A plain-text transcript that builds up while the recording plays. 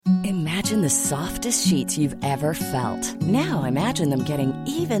Imagine the softest sheets you've ever felt. Now imagine them getting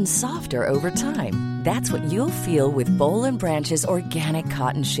even softer over time. That's what you'll feel with Boll & Branch's organic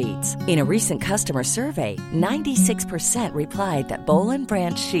cotton sheets. In a recent customer survey, 96% replied that Boll &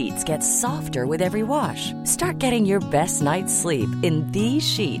 Branch sheets get softer with every wash. Start getting your best night's sleep in these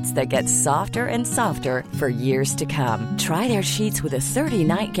sheets that get softer and softer for years to come. Try their sheets with a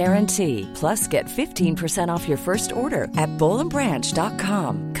 30-night guarantee. Plus, get 15% off your first order at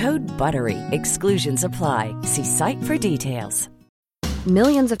bollandbranch.com. Code BUTTERY. Exclusions apply. See site for details.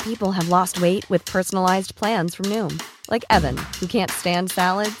 Millions of people have lost weight with personalized plans from Noom. Like Evan, who can't stand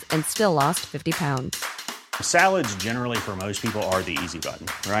salads and still lost 50 pounds. Salads generally for most people are the easy button,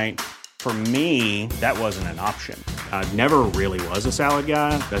 right? For me, that wasn't an option. I never really was a salad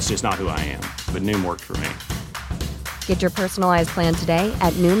guy. That's just not who I am. But Noom worked for me. Get your personalized plan today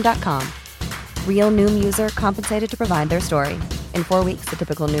at Noom.com. Real Noom user compensated to provide their story. In 4 weeks, the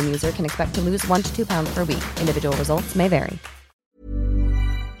typical Noom user can expect to lose 1 to 2 pounds per week. Individual results may vary.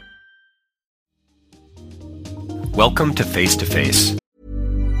 Welcome to Face to Face.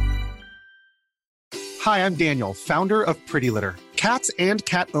 Hi, I'm Daniel, founder of Pretty Litter. Cats and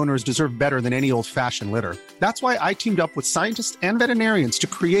cat owners deserve better than any old-fashioned litter. That's why I teamed up with scientists and veterinarians to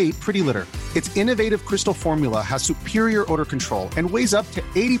create Pretty Litter. Its innovative crystal formula has superior odor control and weighs up to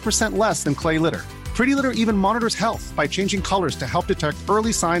 80% less than clay litter. Pretty Litter even monitors health by changing colors to help detect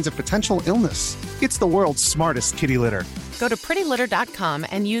early signs of potential illness. It's the world's smartest kitty litter. Go to prettylitter.com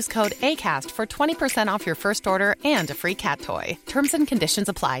and use code ACAST for 20% off your first order and a free cat toy. Terms and conditions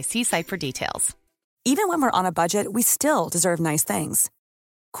apply. See site for details. Even when we're on a budget, we still deserve nice things.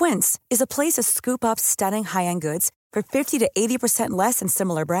 Quince is a place to scoop up stunning high-end goods for 50 to 80% less than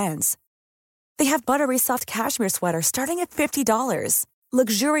similar brands. They have buttery soft cashmere sweaters starting at $50,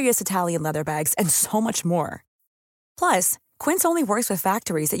 luxurious Italian leather bags, and so much more. Plus, Quince only works with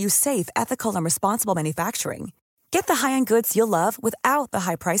factories that use safe, ethical, and responsible manufacturing. Get the high-end goods you'll love without the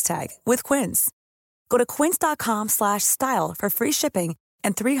high price tag with Quince. Go to quince.com/style for free shipping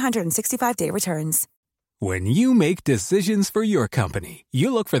and 365-day returns. When you make decisions for your company,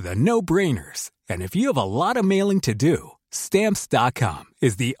 you look for the no-brainers. And if you have a lot of mailing to do, Stamps.com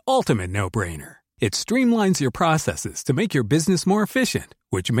is the ultimate no-brainer. It streamlines your processes to make your business more efficient,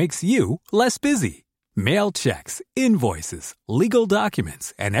 which makes you less busy. Mail checks, invoices, legal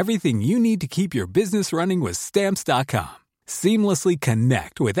documents, and everything you need to keep your business running with Stamps.com. Seamlessly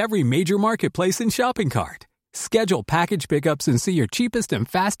connect with every major marketplace and shopping cart. Schedule package pickups and see your cheapest and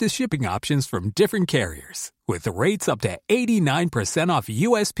fastest shipping options from different carriers, with rates up to 89% off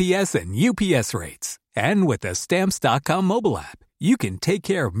USPS and UPS rates. And with the Stamps.com mobile app, you can take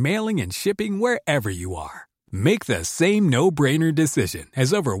care of mailing and shipping wherever you are. Make the same no-brainer decision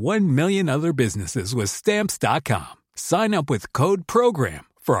as over 1 million other businesses with Stamps.com. Sign up with code PROGRAM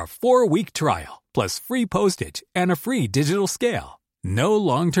for a 4-week trial, plus free postage and a free digital scale. No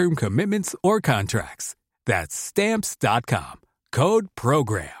long-term commitments or contracts. That's Stamps.com. Code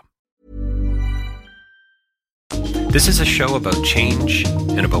PROGRAM. This is a show about change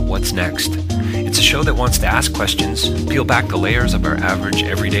and about what's next. It's a show that wants to ask questions, peel back the layers of our average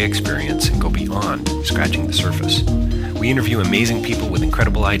everyday experience, and go beyond scratching the surface. We interview amazing people with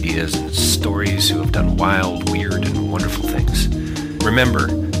incredible ideas and stories who have done wild, weird, and wonderful things. Remember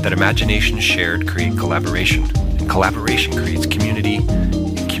that imagination shared creates collaboration, and collaboration creates community,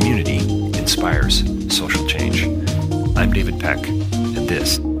 and community inspires social change. I'm David Peck, and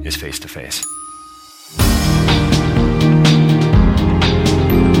this is Face to Face.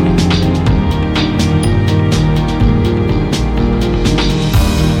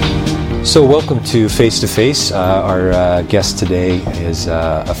 So welcome to Face to Face. Our guest today is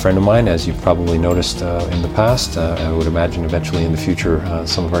a friend of mine, as you've probably noticed in the past. I would imagine eventually in the future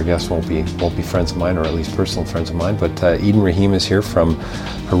some of our guests won't be friends of mine, or at least personal friends of mine. But Eden Rahim is here from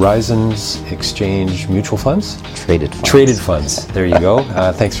Horizons Exchange Mutual Funds? Traded Funds. There you go.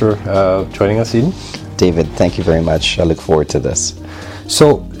 Thanks for joining us, Eden. David, thank you very much. I look forward to this.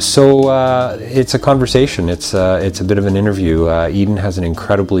 So it's a conversation. It's a bit of an interview. Eden has an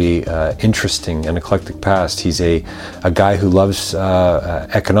incredibly interesting and eclectic past. He's a guy who loves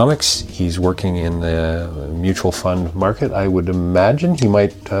economics. He's working in the mutual fund market. I would imagine he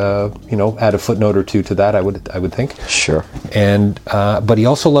might add a footnote or two to that. I would think. Sure. And but he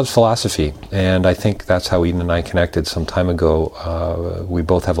also loves philosophy, and I think that's how Eden and I connected some time ago. We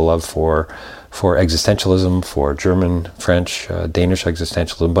both have a love for existentialism, for German, French, Danish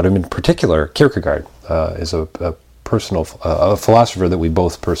existentialism, but in particular, Kierkegaard is a personal philosopher that we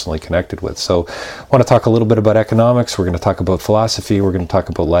both personally connected with. So I want to talk a little bit about economics. We're going to talk about philosophy. We're going to talk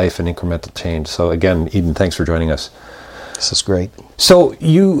about life and incremental change. So again, Eden, thanks for joining us. This is great. So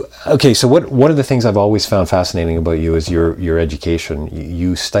one of the things I've always found fascinating about you is your education.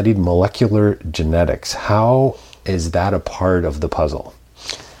 You studied molecular genetics. How is that a part of the puzzle?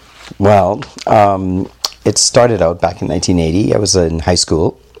 Well, it started out back in 1980. I was in high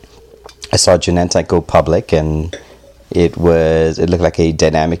school. I saw Genentech go public, and it looked like a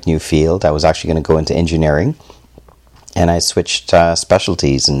dynamic new field. I was actually going to go into engineering, and I switched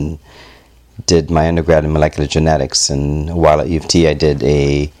specialties and did my undergrad in molecular genetics. And while at U of T, I did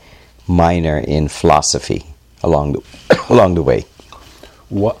a minor in philosophy along the way.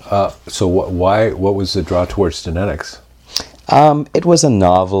 What was the draw towards genetics? It was a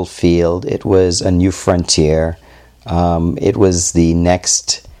novel field. It was a new frontier. It was the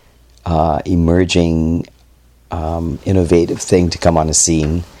next emerging innovative thing to come on the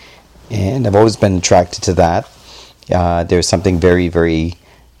scene, and I've always been attracted to that. There's something very, very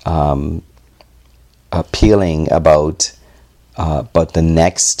appealing about the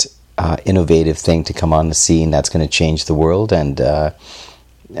next innovative thing to come on the scene that's going to change the world, and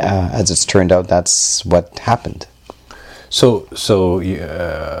as it's turned out, that's what happened. So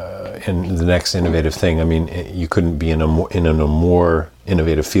in the next innovative thing, I mean, you couldn't be in a more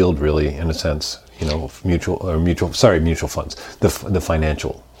innovative field, really, in a sense. Mutual funds, the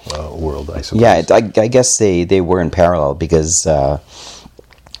financial world, I suppose. Yeah, I guess they were in parallel, because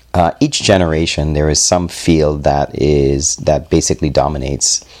each generation there is some field that basically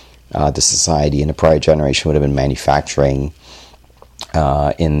dominates the society. In the prior generation would have been manufacturing.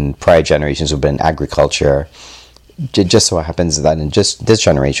 In prior generations would have been agriculture. It just so happens that in just this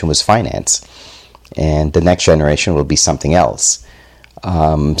generation was finance, and the next generation will be something else.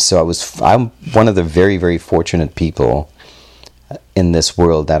 So I'm one of the very, very fortunate people in this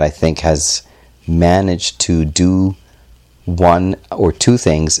world that I think has managed to do one or two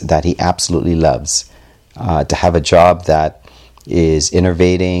things that he absolutely loves. To have a job that is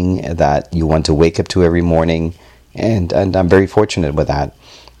innovating, that you want to wake up to every morning, and I'm very fortunate with that,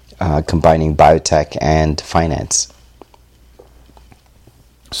 combining biotech and finance.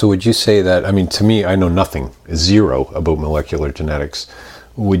 So would you say that, I mean, to me, I know nothing, zero about molecular genetics.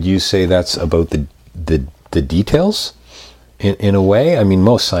 Would you say that's about the details in a way? I mean,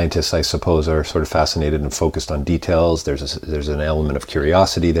 most scientists, I suppose, are sort of fascinated and focused on details. There's an element of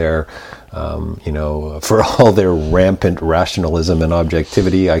curiosity there. For all their rampant rationalism and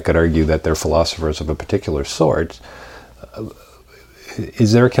objectivity, I could argue that they're philosophers of a particular sort.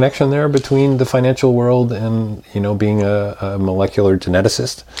 Is there a connection there between the financial world and, being a molecular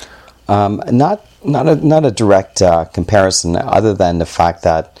geneticist? Not a direct comparison, other than the fact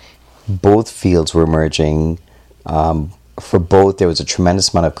that both fields were emerging. For both, there was a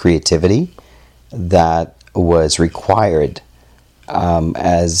tremendous amount of creativity that was required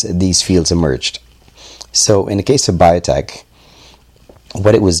as these fields emerged. So in the case of biotech,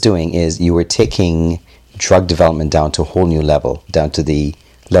 what it was doing is you were taking drug development down to a whole new level, down to the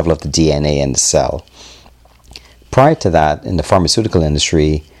level of the DNA in the cell. Prior to that, in the pharmaceutical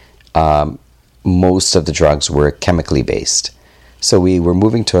industry, most of the drugs were chemically based. So we were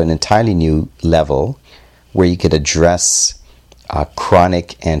moving to an entirely new level where you could address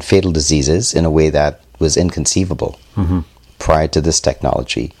chronic and fatal diseases in a way that was inconceivable prior to this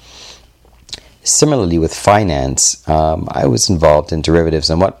technology. Similarly, with finance, I was involved in derivatives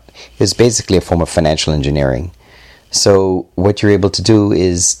and what is basically a form of financial engineering. So what you're able to do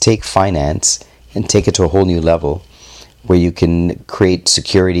is take finance and take it to a whole new level where you can create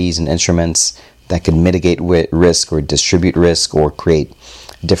securities and instruments that can mitigate risk or distribute risk or create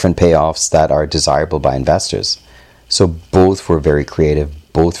different payoffs that are desirable by investors. So both were very creative,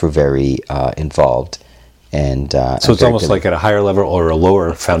 both were very involved. And so it's almost like at a higher level or a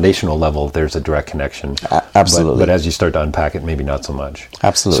lower foundational level, there's a direct connection. Absolutely. But as you start to unpack it, maybe not so much.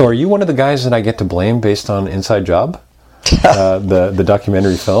 Absolutely. So are you one of the guys that I get to blame based on Inside Job, the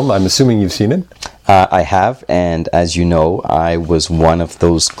documentary film? I'm assuming you've seen it. I have, and as you know, I was one of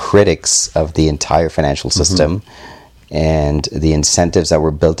those critics of the entire financial system and the incentives that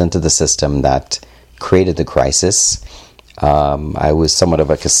were built into the system that created the crisis. I was somewhat of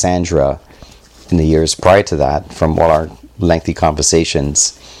a Cassandra in the years prior to that, from all our lengthy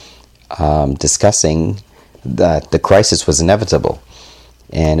conversations discussing that the crisis was inevitable.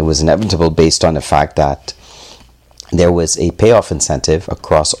 And it was inevitable based on the fact that there was a payoff incentive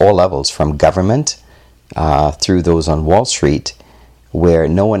across all levels, from government through those on Wall Street, where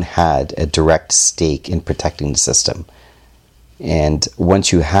no one had a direct stake in protecting the system. And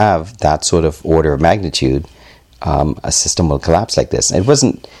once you have that sort of order of magnitude, a system will collapse like this. It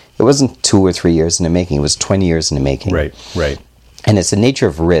wasn't 2 or 3 years in the making. It was 20 years in the making. Right. And it's the nature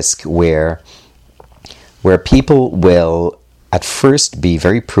of risk where where people will at first be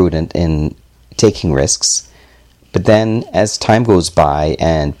very prudent in taking risks, but then as time goes by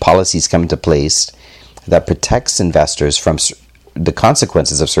and policies come into place that protects investors from the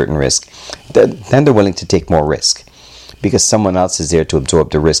consequences of certain risk, then they're willing to take more risk because someone else is there to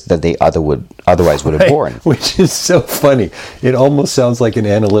absorb the risk that they otherwise would have borne. Which is so funny. It almost sounds like an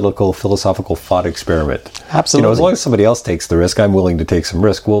analytical, philosophical thought experiment. Absolutely. As long as somebody else takes the risk, I'm willing to take some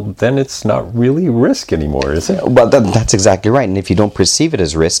risk. Well, then it's not really risk anymore, is it? Well, that's exactly right. And if you don't perceive it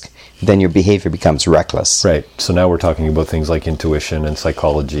as risk, then your behavior becomes reckless. Right. So now we're talking about things like intuition and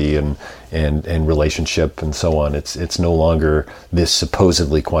psychology and relationship and so on. It's no longer this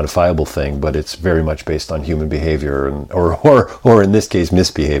supposedly quantifiable thing, but it's very much based on human behavior or in this case,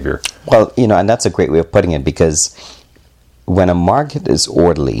 misbehavior. Well, and that's a great way of putting it, because when a market is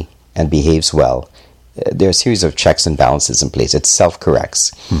orderly and behaves well, there are a series of checks and balances in place. It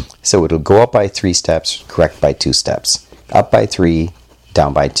self-corrects. So it'll go up by 3 steps, correct by 2 steps. Up by 3,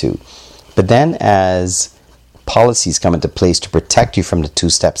 down by 2. But then as policies come into place to protect you from the 2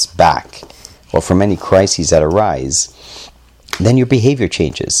 steps back, or from any crises that arise, then your behavior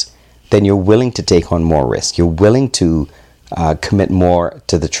changes. Then you're willing to take on more risk. You're willing to commit more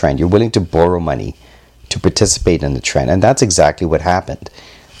to the trend. You're willing to borrow money to participate in the trend. And that's exactly what happened.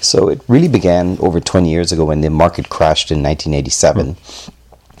 So it really began over 20 years ago when the market crashed in 1987.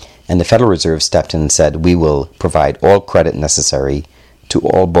 And the Federal Reserve stepped in and said, we will provide all credit necessary to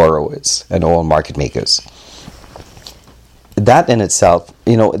all borrowers and all market makers. That in itself,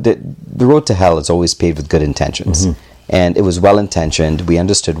 the road to hell is always paved with good intentions. And it was well-intentioned. We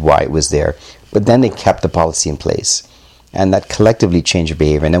understood why it was there. But then they kept the policy in place. And that collectively changed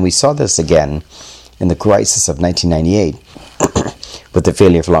behavior. And then we saw this again in the crisis of 1998 with the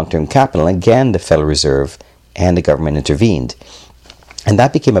failure of long-term capital. Again, the Federal Reserve and the government intervened. And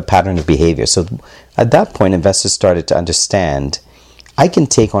that became a pattern of behavior. So at that point, investors started to understand, I can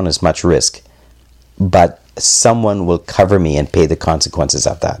take on as much risk, but someone will cover me and pay the consequences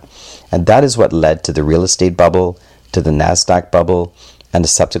of that. And that is what led to the real estate bubble, to the NASDAQ bubble, and the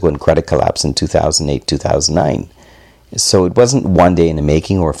subsequent credit collapse in 2008, 2009. So it wasn't one day in the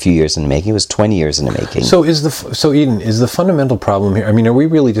making or a few years in the making. It was 20 years in the making. So Eden, is the fundamental problem here? I mean, are we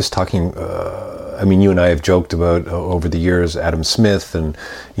really just talking? You and I have joked about over the years Adam Smith, and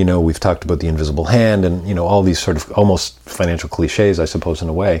we've talked about the invisible hand, and all these sort of almost financial cliches, I suppose, in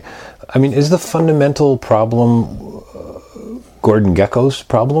a way. I mean, is the fundamental problem Gordon Gekko's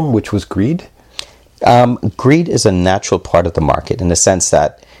problem, which was greed? Greed is a natural part of the market in the sense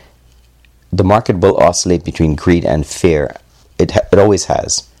that the market will oscillate between greed and fear. It always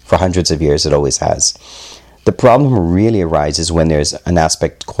has. For hundreds of years, it always has. The problem really arises when there's an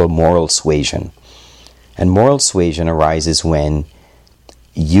aspect called moral suasion. And moral suasion arises when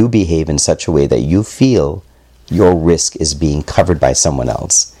you behave in such a way that you feel your risk is being covered by someone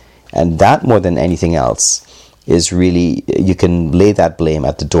else. And that, more than anything else, is really, you can lay that blame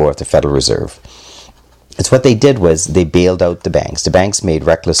at the door of the Federal Reserve. It's what they did was they bailed out the banks. The banks made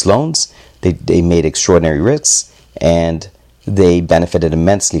reckless loans, they made extraordinary risks, and they benefited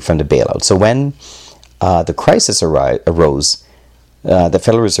immensely from the bailout. So when the crisis arose, the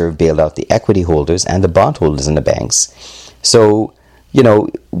Federal Reserve bailed out the equity holders and the bond holders in the banks. So,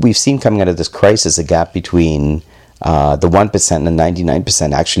 we've seen coming out of this crisis a gap between the 1% and the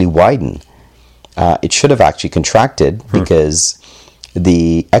 99% actually widen. It should have actually contracted because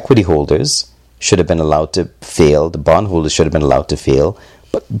the equity holders should have been allowed to fail, the bondholders should have been allowed to fail,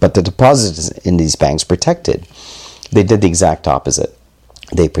 but the depositors in these banks protected. They did the exact opposite.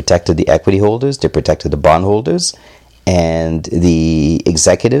 They protected the equity holders, they protected the bondholders, and the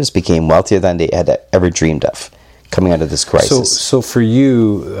executives became wealthier than they had ever dreamed of coming out of this crisis. So for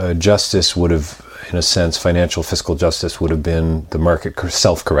you, justice would have, in a sense, financial fiscal justice would have been the market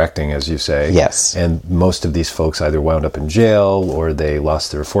self-correcting, as you say. Yes. And most of these folks either wound up in jail or they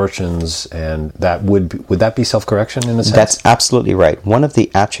lost their fortunes, and that would that be self-correction in a sense? That's absolutely right. One of the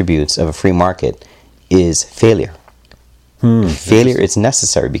attributes of a free market is failure. Failure is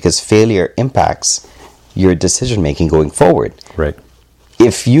necessary because failure impacts your decision-making going forward. Right.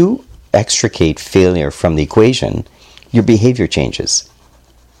 If you extricate failure from the equation, your behavior changes.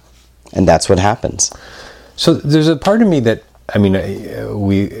 And that's what happens. So there's a part of me that,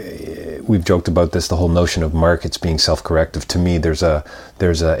 we've joked about this, the whole notion of markets being self-corrective. To me, there's a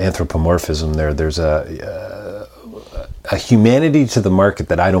anthropomorphism there. There's a humanity to the market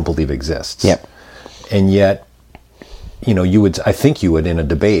that I don't believe exists. Yep. And yet, I think you would in a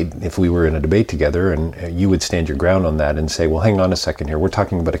debate, if we were in a debate together, and you would stand your ground on that and say, well, hang on a second here. We're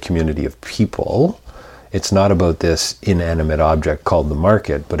talking about a community of people, it's not about this inanimate object called the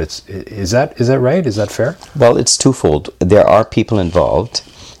market, but is that right? Is that fair? Well, it's twofold. There are people involved,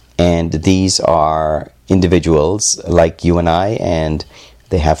 and these are individuals like you and I, and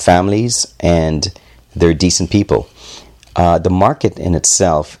they have families, and they're decent people. The market in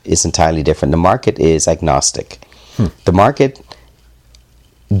itself is entirely different. The market is agnostic. The market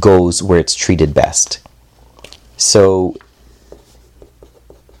goes where it's treated best. So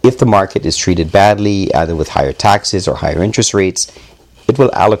if the market is treated badly, either with higher taxes or higher interest rates, it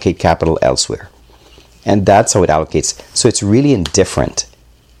will allocate capital elsewhere. And that's how it allocates. So it's really indifferent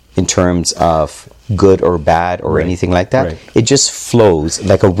in terms of good or bad or anything like that. Right. It just flows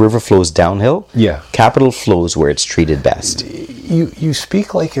like a river flows downhill. Yeah. Capital flows where it's treated best. You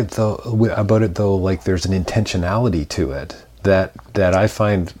speak like it about it like there's an intentionality to it that I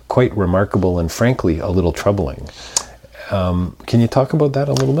find quite remarkable and frankly a little troubling. Can you talk about that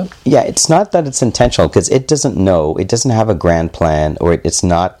a little bit? Yeah, it's not that it's intentional, because it doesn't have a grand plan, or it's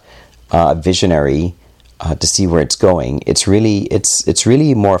not visionary to see where it's going. It's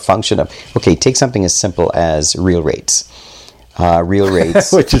really more a function of, okay, take something as simple as real rates. Real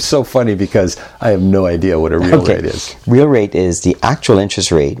rates. Which is so funny because I have no idea what a real rate is. Real rate is the actual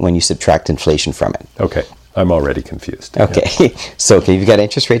interest rate when you subtract inflation from it. Okay. I'm already confused. Okay. Yeah. So, you've got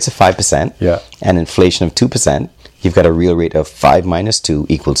interest rates of 5% and inflation of 2%. You've got a real rate of 5 minus 2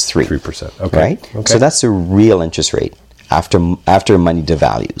 equals 3. 3%. Okay. Right? Okay. So that's the real interest rate after money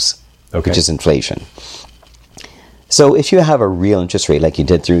devalues, which is inflation. So if you have a real interest rate like you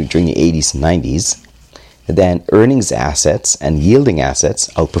did during the 80s and 90s, then earnings assets and yielding assets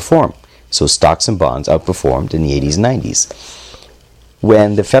outperform. So stocks and bonds outperformed in the 80s and 90s.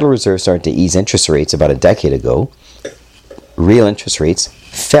 When the Federal Reserve started to ease interest rates about a decade ago, real interest rates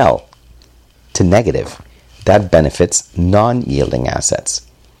fell to negative. That benefits non-yielding assets,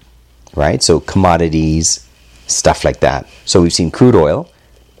 right? So commodities, stuff like that. So we've seen crude oil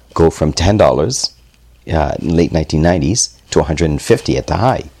go from $10 in late 1990s to $150 at the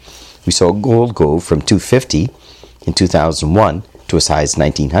high. We saw gold go from $250 in 2001 to as high as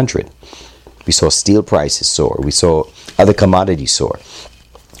 $1,900. We saw steel prices soar. We saw other commodities soar.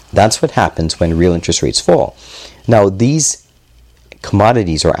 That's what happens when real interest rates fall. Now, these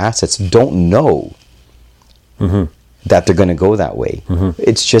commodities or assets don't know that they're going to go that way.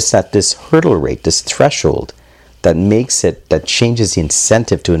 It's just that this hurdle rate, this threshold, that changes the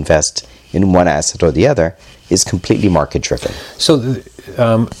incentive to invest in one asset or the other, is completely market driven. So,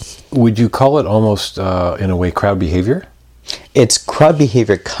 would you call it almost, in a way, crowd behavior? It's crowd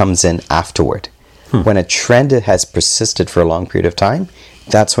behavior comes in afterward. When a trend has persisted for a long period of time,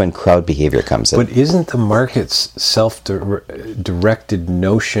 that's when crowd behavior comes in. But isn't the market's self-directed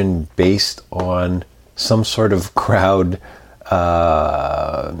notion based on some sort of crowd?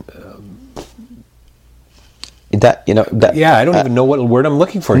 I don't even know what word I'm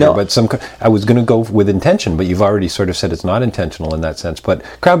looking for here. But I was going to go with intention, but you've already sort of said it's not intentional in that sense. But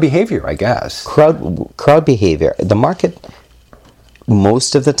crowd behavior, I guess. Crowd behavior. The market,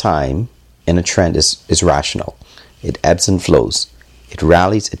 most of the time, in a trend is rational. It ebbs and flows. It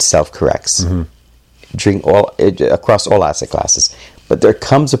rallies. It self-corrects across all asset classes. But there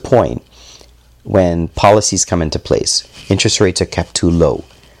comes a point when policies come into place. Interest rates are kept too low.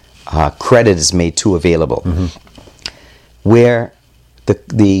 Credit is made too available. Where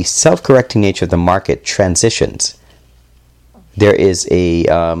the self-correcting nature of the market transitions. There is a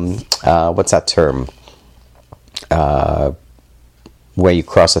what's that term? Where you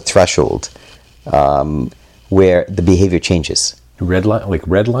cross a threshold, where the behavior changes. Red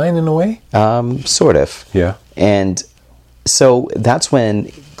line in a way? Sort of. Yeah. And so that's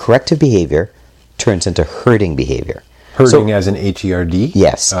when corrective behavior turns into herding behavior. Herding as in H-E-R-D?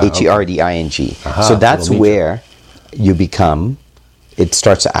 Yes, H-E-R-D-I-N-G. So that's where it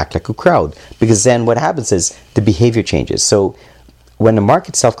starts to act like a crowd. Because then what happens is the behavior changes. So when the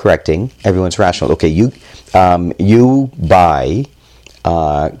market's self-correcting, everyone's rational. Okay, you buy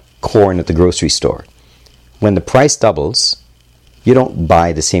corn at the grocery store. When the price doubles, you don't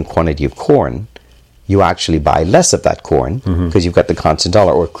buy the same quantity of corn. You actually buy less of that corn because you've got the constant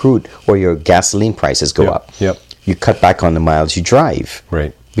dollar, or crude, or your gasoline prices go up. Yep. You cut back on the miles you drive,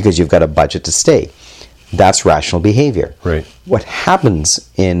 right? Because you've got a budget to stay. That's rational behavior. Right. What happens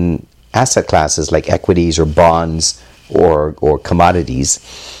in asset classes like equities or bonds or commodities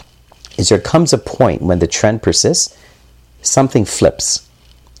is there comes a point when the trend persists, something flips,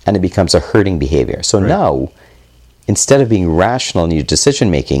 and it becomes a herding behavior. So now, instead of being rational in your decision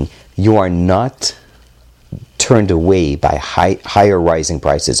making, you are not turned away by higher rising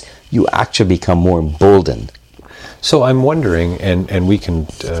prices. You actually become more emboldened So I'm wondering, and we can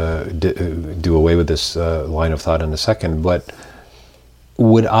do away with this line of thought in a second, but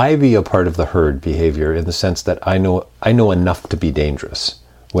would I be a part of the herd behavior in the sense that I know enough to be dangerous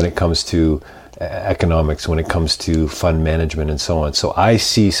when it comes to economics, when it comes to fund management and so on? So I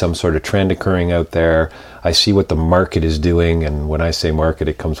see some sort of trend occurring out there. I see what the market is doing, and when I say market,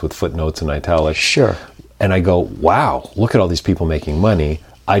 it comes with footnotes and italics. Sure. And I go, wow, look at all these people making money.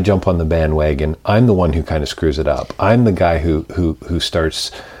 I jump on the bandwagon. I'm the one who kind of screws it up. I'm the guy who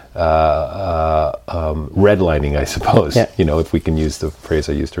starts redlining, I suppose. Yeah. If we can use the phrase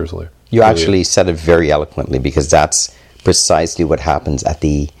I used earlier. You actually said it very eloquently, because that's precisely what happens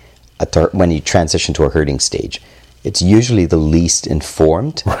when you transition to a herding stage. It's usually the least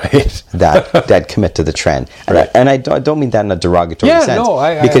informed that commit to the trend, and I don't mean that in a derogatory sense.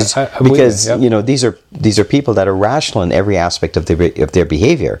 Because these are people that are rational in every aspect of their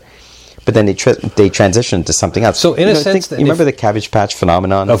behavior, but then they transition to something else. So in a sense, you remember the Cabbage Patch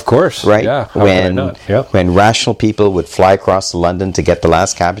phenomenon? Of course, right? Yeah, when rational people would fly across to London to get the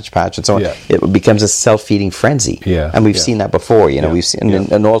last Cabbage Patch and so on, it becomes a self-feeding frenzy. Yeah, and we've seen that before. We've seen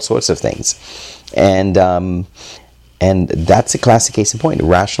in all sorts of things, and that's a classic case in point.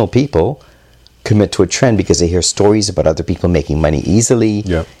 Rational people commit to a trend because they hear stories about other people making money easily,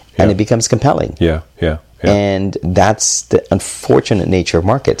 and it becomes compelling. Yeah. And that's the unfortunate nature of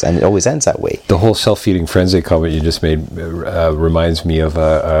markets, and it always ends that way. The whole self-feeding frenzy comment you just made reminds me of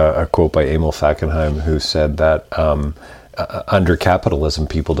a quote by Emil Fackenheim, who said that under capitalism,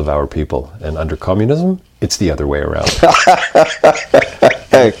 people devour people, and under communism, it's the other way around.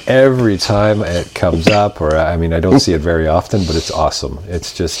 Every time it comes up, I don't see it very often, but it's awesome.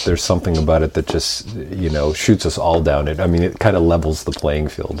 It's just, there's something about it that just, shoots us all down. It kind of levels the playing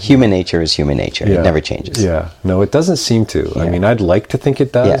field. Human nature is human nature. It never changes. Yeah. No, it doesn't seem to. Yeah. I'd like to think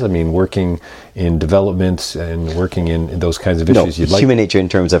it does. Yeah. Working in development and working in those kinds of issues. Human nature in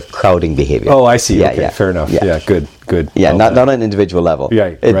terms of crowding behavior. Oh, I see. Yeah, okay, fair enough. Yeah, good. Yeah, not on an individual level.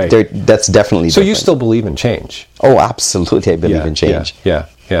 Yeah, right. That's definitely So different. You still believe in change? Oh, absolutely. I believe in change. Yeah.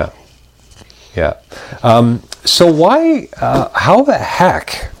 So why, how the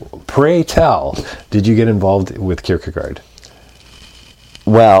heck, pray tell, did you get involved with Kierkegaard?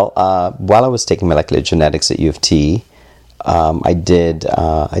 Well, while I was taking molecular genetics at U of T, I did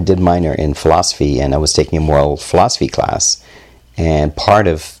minor in philosophy, and I was taking a moral philosophy class. And part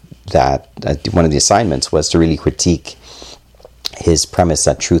of that, one of the assignments was to really critique his premise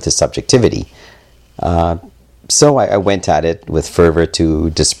that truth is subjectivity. So I went at it with fervor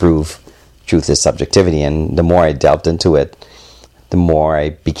to disprove truth is subjectivity, and the more I delved into it, the more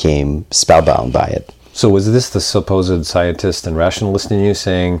I became spellbound by it. So was this the supposed scientist and rationalist in you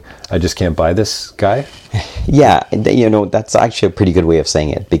saying, I just can't buy this guy? Yeah, that's actually a pretty good way of saying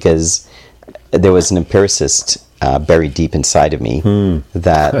it, because there was an empiricist buried deep inside of me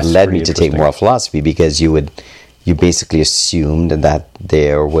that led me to take moral philosophy, because you basically assumed that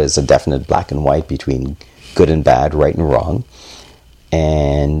there was a definite black and white between good and bad, right and wrong.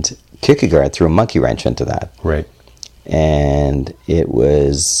 And Kierkegaard threw a monkey wrench into that. Right. And it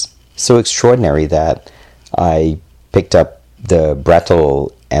was so extraordinary that I picked up the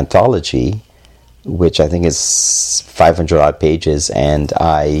Brettl anthology, which I think is 500 odd pages, and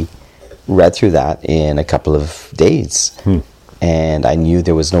I read through that in a couple of days. And I knew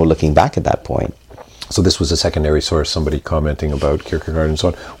there was no looking back at that point. So this was a secondary source, somebody commenting about Kierkegaard and so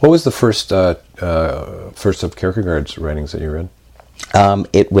on. What was the first of Kierkegaard's writings that you read?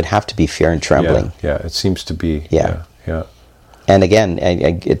 It would have to be Fear and Trembling. Yeah, it seems to be. Yeah. And again,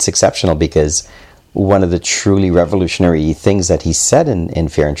 it's exceptional, because one of the truly revolutionary things that he said in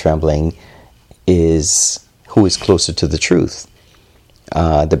Fear and Trembling is, who is closer to the truth?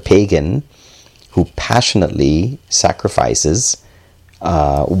 The pagan who passionately sacrifices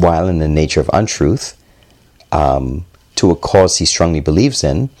while in the nature of untruth to a cause he strongly believes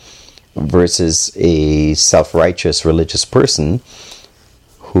in, versus a self-righteous religious person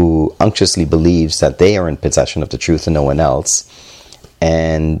who unctuously believes that they are in possession of the truth and no one else,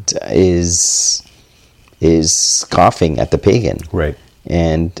 and is scoffing at the pagan. Right.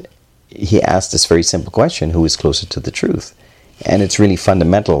 And he asked this very simple question: who is closer to the truth? And it's really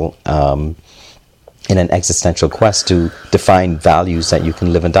fundamental in an existential quest to define values that you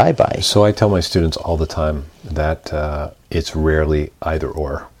can live and die by. So I tell my students all the time that it's rarely either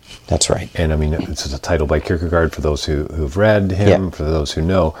or. That's right. And it's a title by Kierkegaard for those who've read him, for those who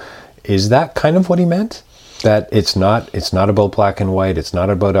know. Is that kind of what he meant? That it's not about black and white. It's not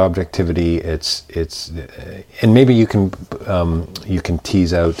about objectivity. And maybe you can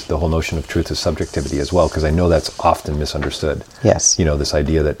tease out the whole notion of truth as subjectivity as well, because I know that's often misunderstood. Yes. This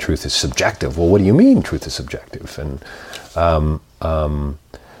idea that truth is subjective. Well, what do you mean truth is subjective? And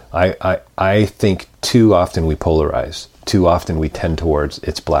I think too often we polarize. Too often we tend towards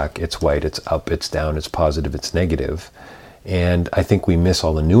it's black, it's white, it's up, it's down, it's positive, it's negative. And I think we miss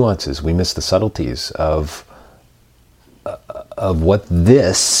all the nuances. We miss the subtleties of what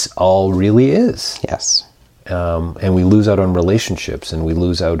this all really is. Yes. And we lose out on relationships, and we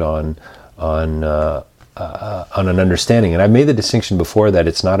lose out on an understanding. And I've made the distinction before that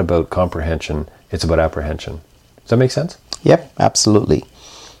it's not about comprehension, it's about apprehension. Does that make sense? Yep, absolutely.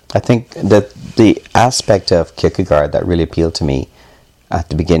 I think that the aspect of Kierkegaard that really appealed to me at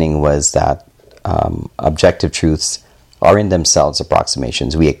the beginning was that objective truths are in themselves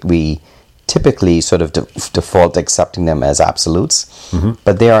approximations. We typically sort of default accepting them as absolutes,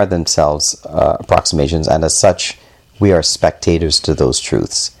 but they are themselves approximations, and as such, we are spectators to those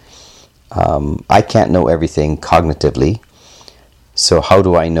truths. I can't know everything cognitively, so how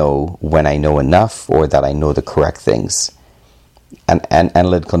do I know when I know enough or that I know the correct things? And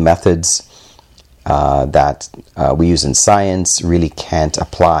analytical methods that we use in science really can't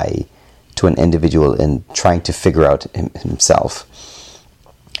apply to an individual in trying to figure out himself.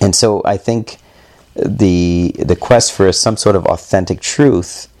 And so I think the quest for some sort of authentic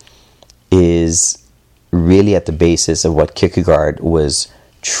truth is really at the basis of what Kierkegaard was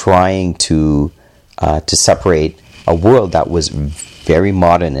trying to separate a world that was very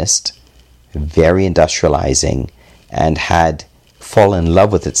modernist, very industrializing, and had fallen in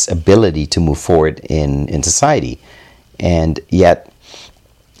love with its ability to move forward in society. And yet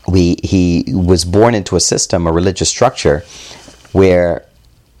he was born into a system, a religious structure, where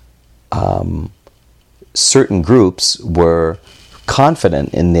certain groups were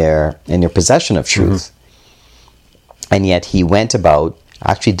confident in their possession of truth. And yet he went about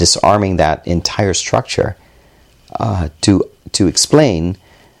actually disarming that entire structure to explain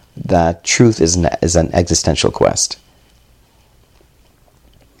that truth is an existential quest.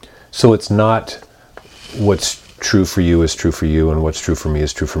 So it's not what's true for you is true for you, and what's true for me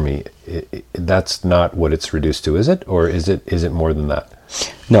is true for me. That's not what it's reduced to, is it? Or is it more than that?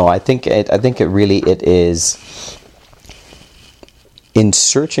 No, I think it is. In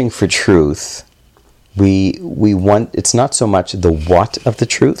searching for truth, we want. It's not so much the what of the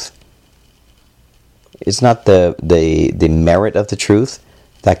truth. It's not the merit of the truth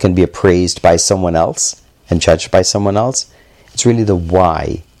that can be appraised by someone else and judged by someone else. It's really the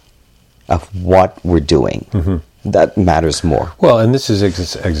why of what we're doing that matters more. Well, and this is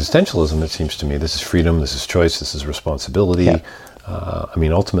existentialism, it seems to me. This is freedom, this is choice, this is responsibility. Yeah.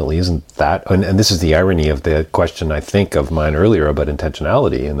 Ultimately, isn't that... And this is the irony of the question, I think, of mine earlier about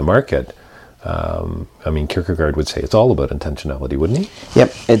intentionality in the market. Kierkegaard would say it's all about intentionality, wouldn't he?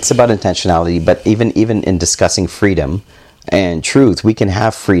 Yep, it's about intentionality, but even in discussing freedom and truth, we can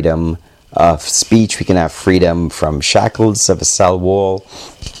have freedom of speech, we can have freedom from shackles of a cell wall.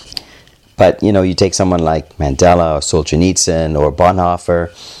 But, you take someone like Mandela or Solzhenitsyn or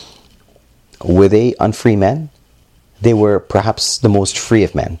Bonhoeffer. Were they unfree men? They were perhaps the most free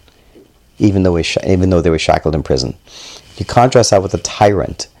of men, even though they were shackled in prison. You contrast that with a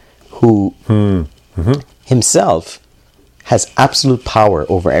tyrant who himself has absolute power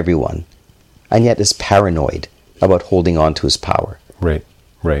over everyone, and yet is paranoid about holding on to his power. Right.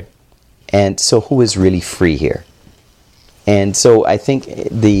 And so who is really free here? And so I think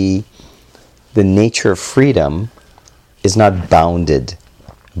the nature of freedom is not bounded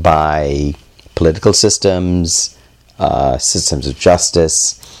by political systems, systems of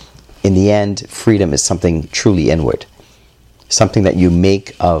justice. In the end, freedom is something truly inward, something that you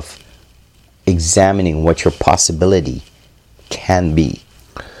make of examining what your possibility can be.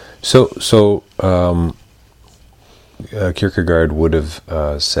 So Kierkegaard would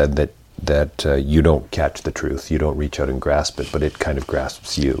have said that you don't catch the truth, you don't reach out and grasp it, but it kind of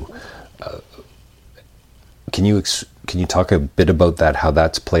grasps you. Can you talk a bit about that, how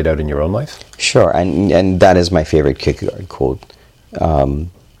that's played out in your own life? Sure, and that is my favorite Kierkegaard quote.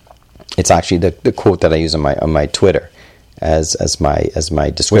 It's actually the quote that I use on my Twitter as my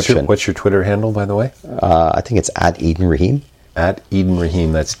description. What's your Twitter handle, by the way? I think it's @EdenRahim.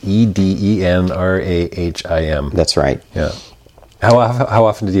 @EdenRahim. That's EdenRahim. That's right. Yeah. How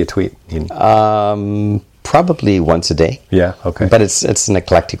often do you tweet, Eden? Probably once a day. Yeah. Okay. But it's an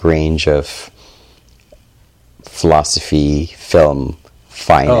eclectic range of philosophy, film,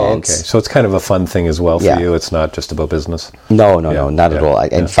 finance. Oh, okay. So it's kind of a fun thing as well for you. It's not just about business. No, not at all.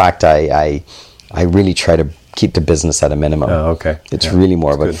 In fact, I I really try to keep the business at a minimum. Oh, okay. It's really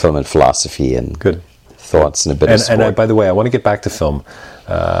more about film and philosophy and thoughts and a bit of sport. And by the way, I want to get back to film.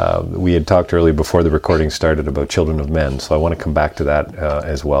 We had talked earlier before the recording started about Children of Men, so I want to come back to that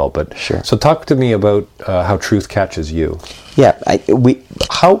as well. But sure. So talk to me about how truth catches you. Yeah,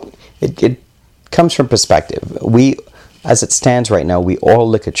 it comes from perspective. We, as it stands right now, we all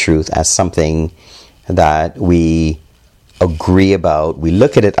look at truth as something that we agree about. We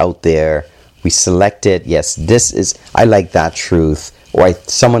look at it out there. We select it. Yes, I like that truth. Or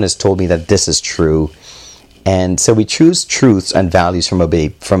someone has told me that this is true. And so we choose truths and values from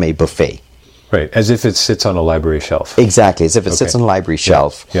a buffet. Right, as if it sits on a library shelf. Exactly, as if it sits on a library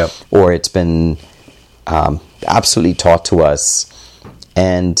shelf. Yep. Or it's been absolutely taught to us.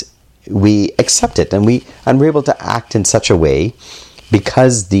 And we accept it. And we're able to act in such a way,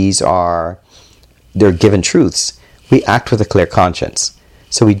 because they're given truths. We act with a clear conscience.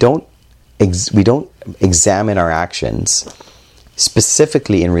 So we don't examine our actions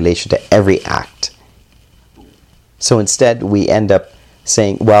specifically in relation to every act. So instead, we end up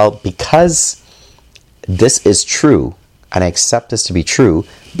saying, well, because this is true, and I accept this to be true,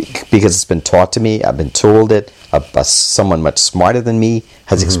 because it's been taught to me, I've been told it, someone much smarter than me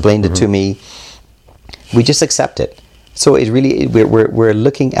has explained it to me, we just accept it. So it really, we're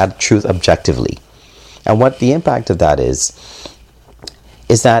looking at truth objectively. And what the impact of that is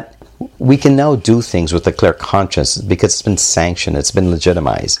that we can now do things with a clear conscience because it's been sanctioned, it's been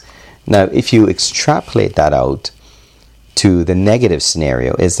legitimized. Now, if you extrapolate that out to the negative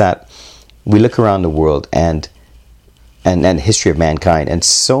scenario, is that we look around the world and history of mankind, and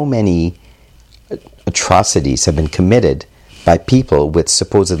so many atrocities have been committed by people with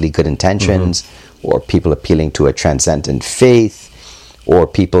supposedly good intentions, or people appealing to a transcendent faith, or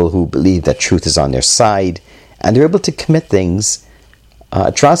people who believe that truth is on their side, and they're able to commit things,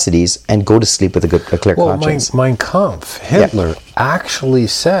 atrocities, and go to sleep with a clear conscience. Mein Kampf, Hitler actually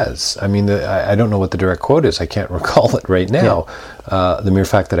says, I mean, I don't know what the direct quote is, I can't recall it right now. The mere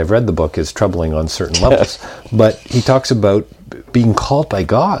fact that I've read the book is troubling on certain levels. But he talks about being called by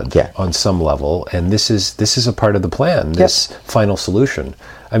God on some level, and this is a part of the plan, this final solution.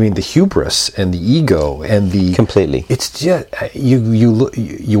 I mean, the hubris and the ego and the... Completely. It's just,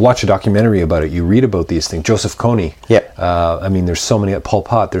 you watch a documentary about it, you read about these things, Joseph Kony. I mean, there's so many, Pol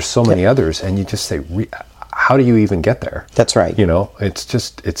Pot, there's so many others, and you just say, how do you even get there? That's right. You know, it's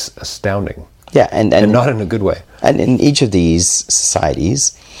astounding. Yeah, and not in a good way. And in each of these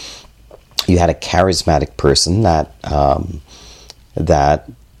societies, you had a charismatic person that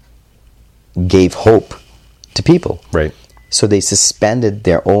gave hope to people. Right. So they suspended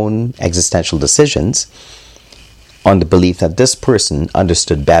their own existential decisions on the belief that this person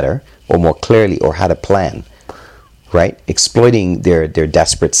understood better or more clearly or had a plan, right? Exploiting their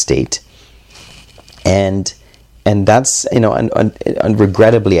desperate state. And that's, you know, and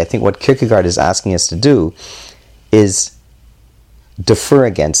regrettably, I think what Kierkegaard is asking us to do is defer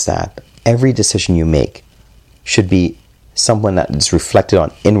against that. Every decision you make should be someone that is reflected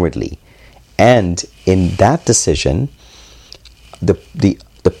on inwardly. And in that decision, the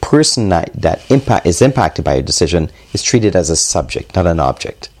person that is impacted by your decision is treated as a subject, not an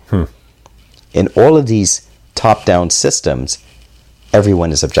object. In all of these top-down systems,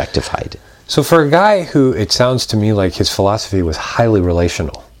 everyone is objectified. So for a guy who, it sounds to me like his philosophy was highly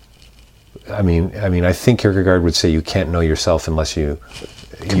relational. I mean, I think Kierkegaard would say you can't know yourself unless you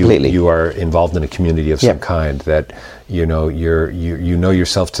are involved in a community of some kind. That you know you know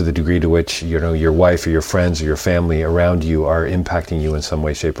yourself to the degree to which your wife or your friends or your family around you are impacting you in some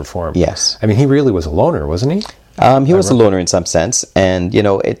way, shape, or form. Yes. I mean, he really was a loner, wasn't he? He was a loner in some sense, and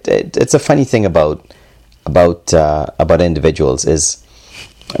it's a funny thing about individuals is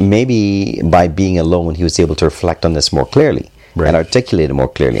maybe by being alone he was able to reflect on this more clearly and articulate it more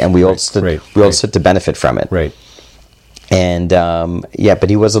clearly, and we all stood to benefit from it. Right. And but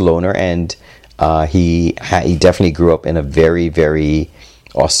he was a loner, and he definitely grew up in a very, very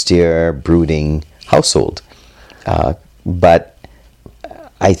austere, brooding household. But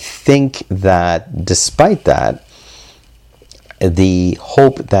I think that despite that, the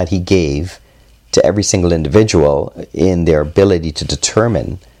hope that he gave to every single individual in their ability to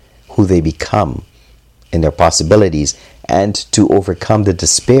determine who they become, in their possibilities, and to overcome the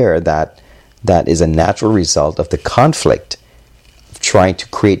despair that is a natural result of the conflict of trying to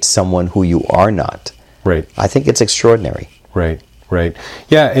create someone who you are not. Right. I think it's extraordinary. Right. Right.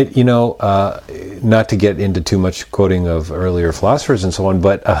 Yeah. Not to get into too much quoting of earlier philosophers and so on,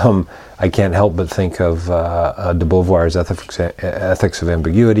 but I can't help but think of de Beauvoir's Ethics of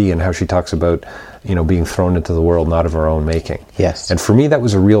Ambiguity, and how she talks about, being thrown into the world not of our own making. Yes. And for me, that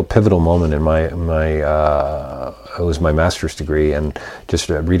was a real pivotal moment in my it was my master's degree, and just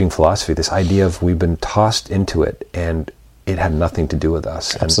reading philosophy. This idea of we've been tossed into it, and it had nothing to do with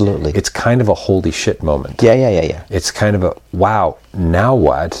us. Absolutely. And it's kind of a holy shit moment. Yeah. It's kind of a, wow, now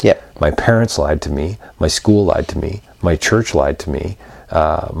what? Yeah. My parents lied to me. My school lied to me. My church lied to me.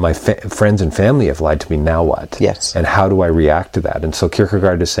 My friends and family have lied to me. Now what? Yes. And how do I react to that? And so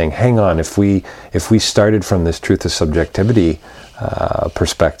Kierkegaard is saying, hang on, if we started from this truth of subjectivity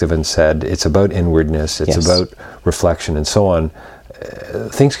perspective and said it's about inwardness, it's about reflection and so on,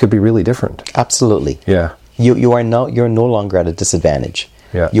 things could be really different. Absolutely. Yeah. You're no longer at a disadvantage.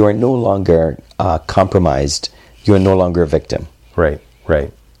 Yeah. You are no longer compromised. You are no longer a victim. Right.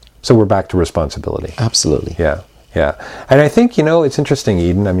 So we're back to responsibility. Absolutely. Yeah. And I think, it's interesting,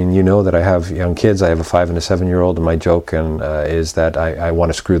 Eden. I mean, that I have young kids. I have a 5 and a 7-year-old, and my joke is that I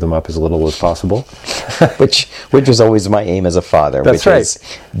want to screw them up as little as possible. which was always my aim as a father. That's right. Is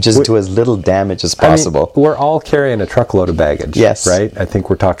just do as little damage as possible. I mean, we're all carrying a truckload of baggage. Yes. Right? I think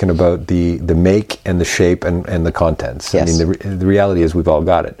we're talking about the make and the shape and the contents. Yes. I mean, the reality is we've all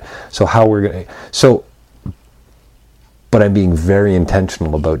got it. So how we're going to... But I'm being very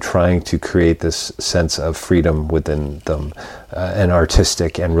intentional about trying to create this sense of freedom within them, and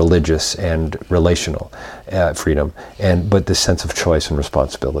artistic and religious and relational freedom, but this sense of choice and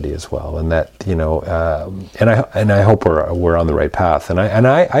responsibility as well. And that, and I hope we're on the right path. And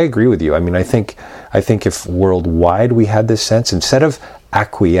I agree with you. I mean, I think if worldwide we had this sense, instead of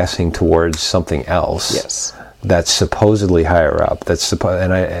acquiescing towards something else. Yes. That's supposedly higher up,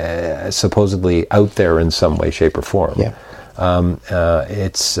 supposedly out there in some way, shape, or form. Yeah.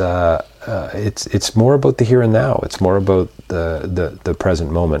 It's more about the here and now. It's more about the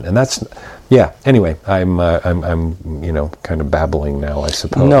present moment, and that's Anyway, I'm kind of babbling now, I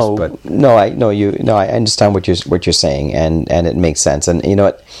suppose. I understand what you're saying, and it makes sense. And you know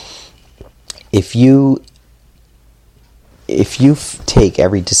what? If you take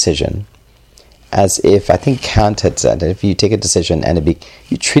every decision as if, I think Kant had said that if you take a decision and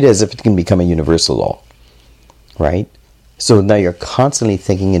you treat it as if it can become a universal law, right? So now you're constantly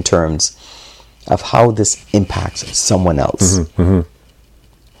thinking in terms of how this impacts someone else,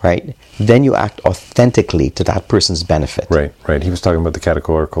 right? Then you act authentically to that person's benefit. Right. He was talking about the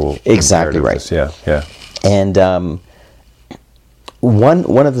categorical. Exactly right. Yeah. And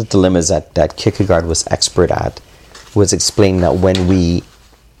one of the dilemmas that Kierkegaard was expert at was explaining that when we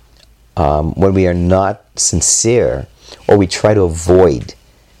are not sincere, or we try to avoid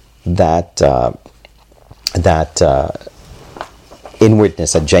that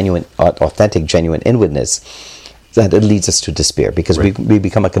inwardness, authentic, genuine inwardness, that it leads us to despair, because we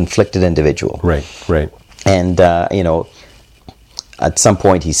become a conflicted individual. Right. And at some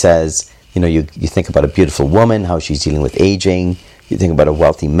point he says, you think about a beautiful woman, how she's dealing with aging. You think about a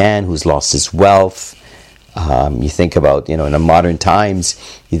wealthy man who's lost his wealth. You think about, in the modern times,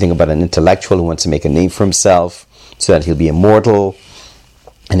 you think about an intellectual who wants to make a name for himself so that he'll be immortal,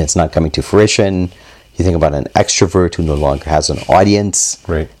 and it's not coming to fruition. You think about an extrovert who no longer has an audience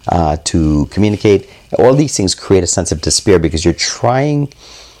to communicate. All these things create a sense of despair, because you're trying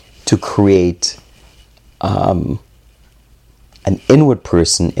to create an inward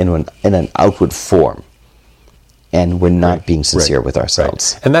person in an outward form. And we're not being sincere with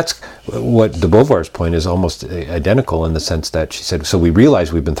ourselves. Right. And that's what de Beauvoir's point is, almost identical, in the sense that she said, so we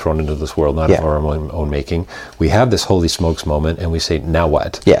realize we've been thrown into this world, not of our own making. We have this holy smokes moment, and we say, now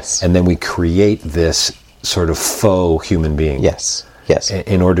what? Yes. And then we create this sort of faux human being. Yes.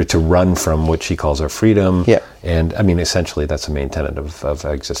 In order to run from what she calls our freedom. Yeah. And, I mean, essentially, that's the main tenet of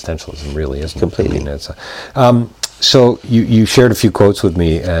existentialism, really, isn't it? Completely. I mean, it's, so you shared a few quotes with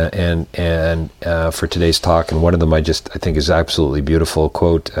me and for today's talk, and one of them I think is absolutely beautiful.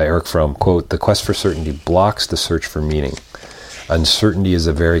 Quote, Eric Fromm, quote, "The quest for certainty blocks the search for meaning. Uncertainty is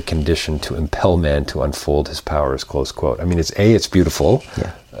a very condition to impel man to unfold his powers," close quote. I mean, it's beautiful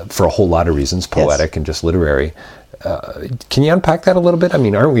for a whole lot of reasons, poetic and just literary. Can you unpack that a little bit? I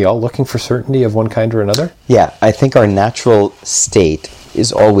mean, aren't we all looking for certainty of one kind or another? Yeah, I think our natural state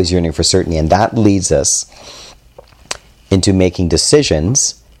is always yearning for certainty, and that leads us into making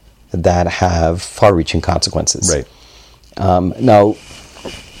decisions that have far-reaching consequences. Right. Now,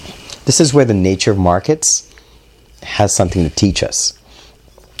 this is where the nature of markets has something to teach us,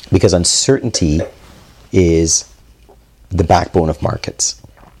 because uncertainty is the backbone of markets.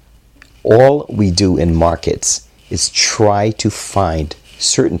 All we do in markets is try to find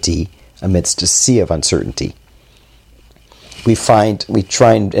certainty amidst a sea of uncertainty. We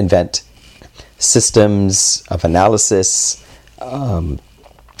try and invent systems of analysis,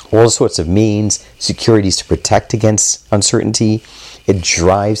 all sorts of means, securities to protect against uncertainty. It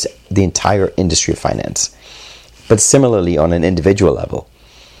drives the entire industry of finance. But similarly, on an individual level,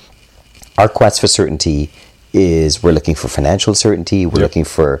 our quest for certainty is we're looking for financial certainty, we're looking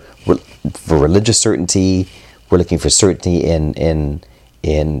for religious certainty, we're looking for certainty in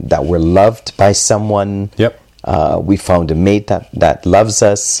that we're loved by someone. We found a mate that loves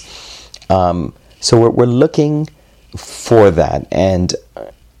us. So we're looking for that, and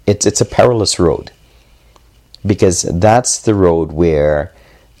it's a perilous road, because that's the road where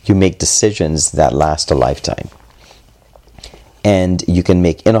you make decisions that last a lifetime, and you can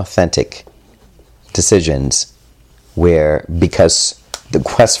make inauthentic decisions because the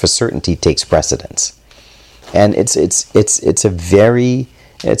quest for certainty takes precedence, and it's a very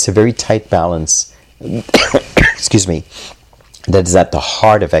tight balance. Excuse me, that is at the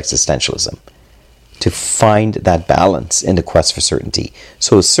heart of existentialism, to find that balance in the quest for certainty.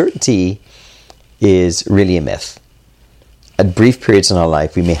 So certainty is really a myth. At brief periods in our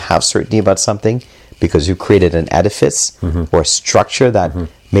life, we may have certainty about something because we've created an edifice or a structure that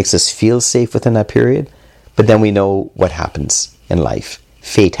makes us feel safe within that period. But then we know what happens in life.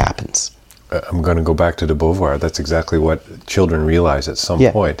 Fate happens. I'm going to go back to de Beauvoir. That's exactly what children realize at some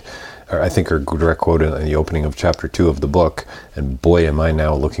point. I think her direct quote in the opening of chapter 2 of the book, and boy, am I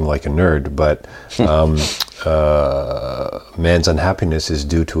now looking like a nerd, but man's unhappiness is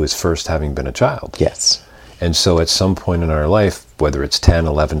due to his first having been a child. Yes. And so at some point in our life, whether it's 10,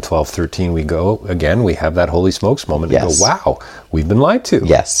 11, 12, 13, we have that holy smokes moment and go, wow, we've been lied to.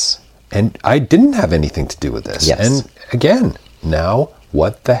 Yes. And I didn't have anything to do with this. Yes. And again, now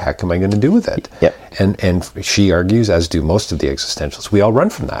what the heck am I going to do with it? Yep. And she argues, as do most of the existentialists, we all run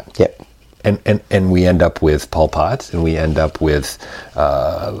from that. Yep. And we end up with Pol Pot, and we end up with,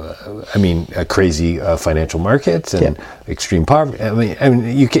 a crazy financial markets and extreme poverty. I mean,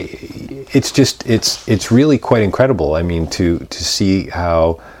 it's really quite incredible. I mean, to see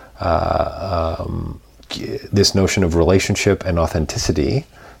how this notion of relationship and authenticity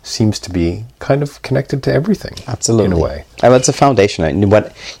seems to be kind of connected to everything. Absolutely. In a way. And that's a foundation.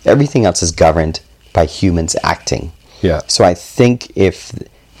 Right? Everything else is governed by humans acting. Yeah. So I think if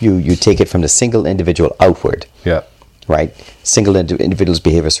you take it from the single individual outward, right? Single individuals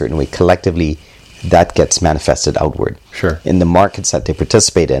behave a certain way. Collectively, that gets manifested outward. Sure. In the markets that they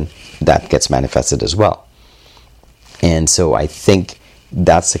participate in, that gets manifested as well. And so I think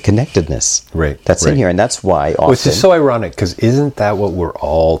that's a connectedness that's in here, and that's why often... Which is so ironic, because isn't that what we're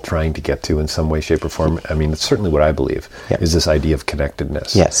all trying to get to in some way, shape, or form? I mean, it's certainly what I believe, is this idea of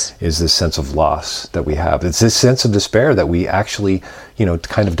connectedness. Yes. Is this sense of loss that we have. It's this sense of despair that we actually,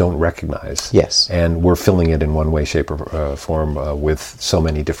 kind of don't recognize. Yes. And we're filling it in one way, shape, or form with so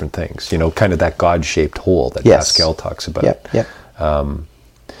many different things. Kind of that God-shaped hole that Pascal talks about. Yep.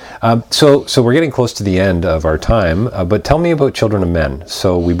 So we're getting close to the end of our time, but tell me about Children of Men.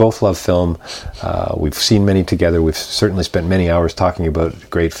 So we both love film. We've seen many together. We've certainly spent many hours talking about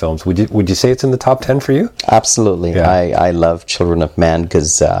great films. Would you say it's in the top 10 for you? Absolutely. Yeah. I love Children of Men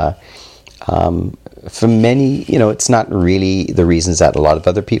because for many, it's not really the reasons that a lot of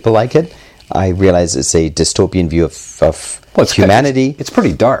other people like it. I realize it's a dystopian view of humanity. It's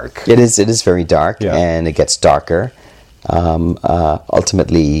pretty dark. It is very dark, and it gets darker.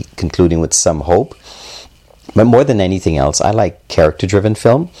 Ultimately concluding with some hope. But more than anything else, I like character-driven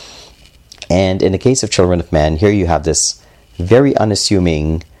film. And in the case of Children of Men, here you have this very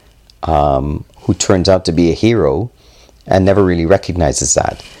unassuming who turns out to be a hero and never really recognizes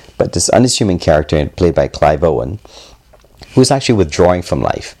that. But this unassuming character, played by Clive Owen, who is actually withdrawing from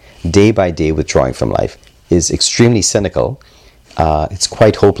life, day by day withdrawing from life, is extremely cynical. It's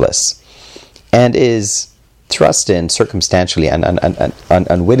quite hopeless, and is thrust in circumstantially and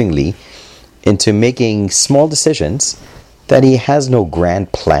unwittingly into making small decisions that he has no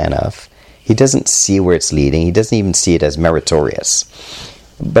grand plan of. He doesn't see where it's leading. He doesn't even see it as meritorious.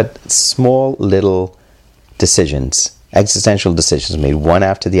 But small little decisions, existential decisions made one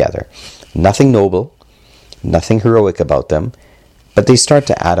after the other. Nothing noble, nothing heroic about them, but they start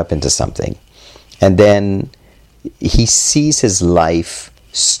to add up into something. And then he sees his life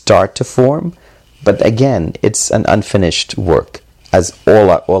start to form. But again, it's an unfinished work, as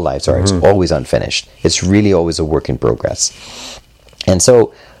all lives are. It's always unfinished. It's really always a work in progress. And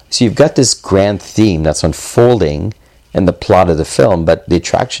so you've got this grand theme that's unfolding in the plot of the film, but the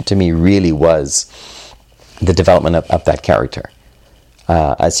attraction to me really was the development of that character.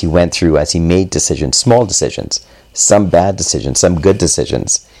 as he went through, as he made decisions, small decisions, some bad decisions, some good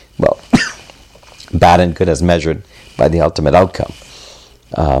decisions. Well, bad and good as measured by the ultimate outcome.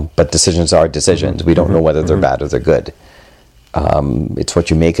 But decisions are decisions. We don't know whether they're bad or they're good. It's what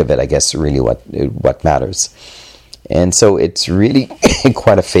you make of it, I guess, really what matters. And so it's really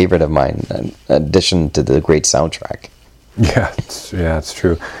quite a favorite of mine, in addition to the great soundtrack. Yeah, it's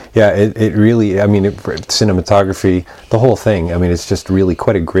true. Yeah, it really, I mean, cinematography, the whole thing, I mean, it's just really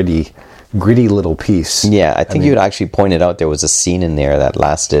quite a gritty little piece. Yeah, I think you had actually pointed out there was a scene in there that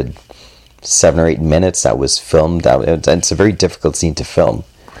lasted 7 or 8 minutes that was filmed. It's a very difficult scene to film.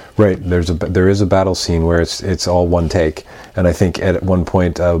 Right, there is a battle scene where it's all one take, and I think at one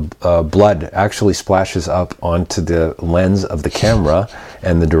point blood actually splashes up onto the lens of the camera,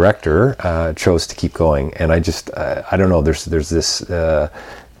 and the director chose to keep going. And I don't know. There's this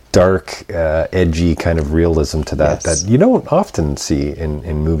dark, edgy kind of realism to that that you don't often see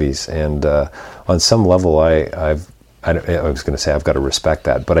in movies. And on some level, I was going to say I've got to respect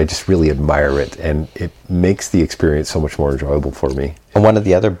that, but I just really admire it, and it makes the experience so much more enjoyable for me. And one of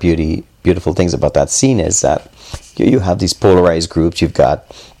the other beautiful things about that scene is that you have these polarized groups. You've got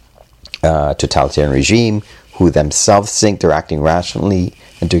totalitarian regime who themselves think they're acting rationally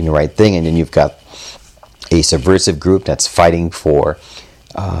and doing the right thing, and then you've got a subversive group that's fighting for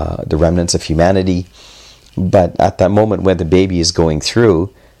the remnants of humanity. But at that moment when the baby is going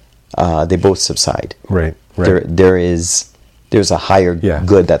through, they both subside. Right. There's a higher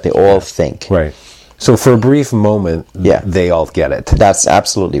good that they all think. Right. So for a brief moment, they all get it. That's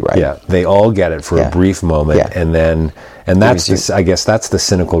absolutely right. Yeah, they all get it for a brief moment, and that's I guess that's the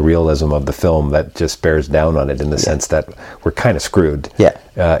cynical realism of the film that just bears down on it in the sense that we're kind of screwed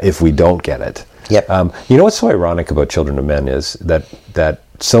if we don't get it. Yep. You know what's so ironic about Children of Men is that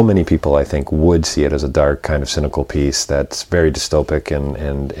so many people, I think, would see it as a dark kind of cynical piece that's very dystopic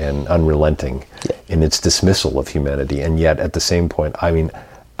and unrelenting in its dismissal of humanity, and yet at the same point, I mean,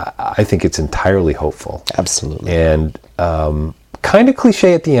 I think it's entirely hopeful. Absolutely. And kind of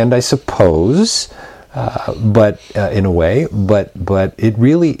cliche at the end, I suppose, but in a way, but it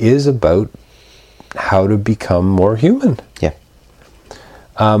really is about how to become more human. Yeah.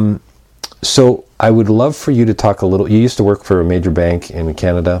 So I would love for you to talk a little. You used to work for a major bank in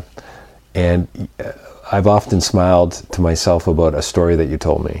Canada, and I've often smiled to myself about a story that you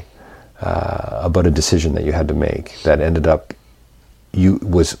told me about a decision that you had to make that ended up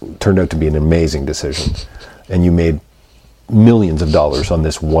turned out to be an amazing decision, and you made millions of dollars on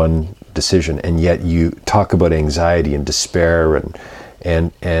this one decision, and yet you talk about anxiety and despair and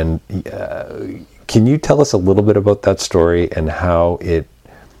can you tell us a little bit about that story and how it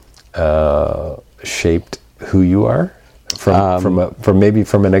shaped who you are from maybe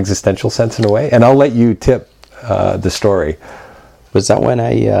from an existential sense in a way? And I'll let you tip the story. Was that when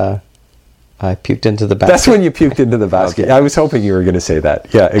I puked into the basket? That's when you puked into the basket. Okay. I was hoping you were going to say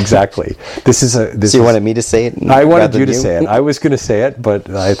that. Yeah, exactly. So you wanted me to say it? I wanted you to say it. I was going to say it, but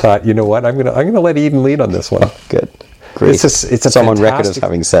I thought, you know what? I'm going to let Eden lead on this one. Oh, good. Great. It's on record as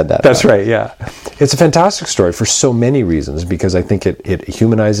having said that. That's right, yeah. It's a fantastic story for so many reasons, because I think it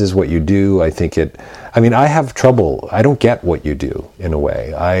humanizes what you do. I have trouble. I don't get what you do, in a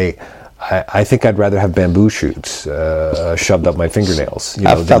way. I think I'd rather have bamboo shoots shoved up my fingernails.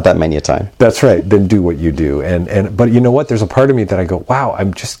 I've felt that many a time. That's right, than do what you do. But you know what? There's a part of me that I go, wow,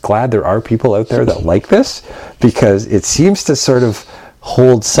 I'm just glad there are people out there that like this, because it seems to sort of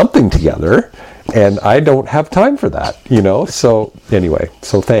hold something together. And I don't have time for that, So anyway,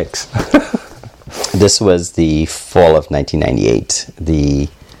 so thanks. This was the fall of 1998. The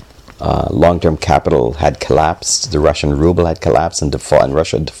long-term capital had collapsed. The Russian ruble had collapsed and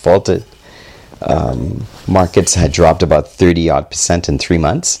Russia defaulted. Markets had dropped about 30-odd% in 3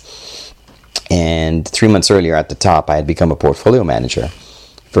 months. And 3 months earlier, at the top, I had become a portfolio manager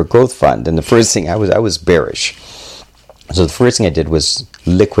for a growth fund. And the first thing, I was bearish. So the first thing I did was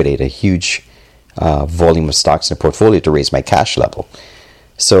liquidate a huge volume of stocks in a portfolio to raise my cash level.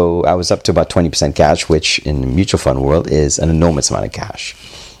 So I was up to about 20% cash, which in the mutual fund world is an enormous amount of cash.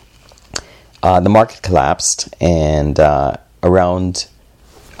 The market collapsed, and around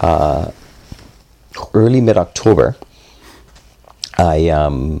early mid-October,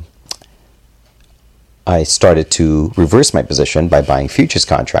 I started to reverse my position by buying futures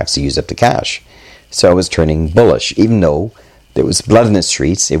contracts to use up the cash. So I was turning bullish, even though there was blood in the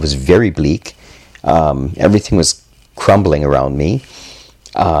streets. It was very bleak. Everything was crumbling around me.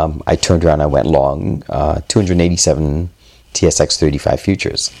 I turned around, I went long 287 TSX 35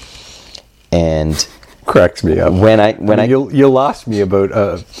 futures. And cracks me up. You lost me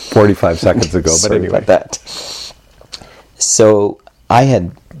about 45 seconds ago, but sorry anyway. about that. So I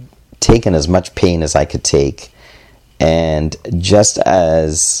had taken as much pain as I could take, and just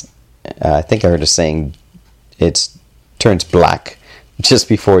as I think I heard a saying, it turns black just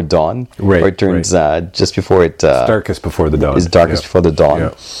before dawn, right? Or it turns just before it. It's darkest before the dawn. It's darkest before the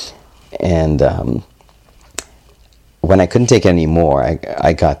dawn, and when I couldn't take it anymore,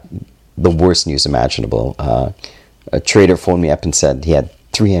 I got the worst news imaginable. A trader phoned me up and said he had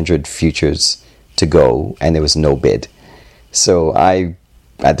 300 futures to go, and there was no bid. So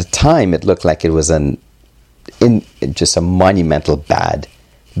at the time, it looked like it was just a monumental bad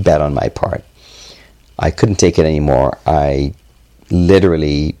bet on my part. I couldn't take it anymore. I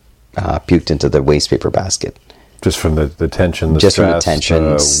literally puked into the waste paper basket. Just from the tension, just from the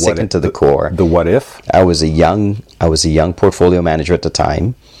tension, sickened to the core. The what if? I was a young portfolio manager at the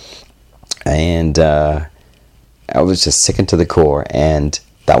time, and I was just sickened to the core, and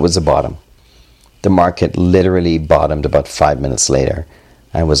that was the bottom. The market literally bottomed about 5 minutes later.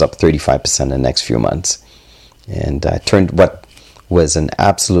 I was up 35% in the next few months, and I turned what was an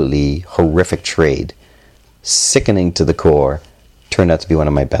absolutely horrific trade, sickening to the core, turned out to be one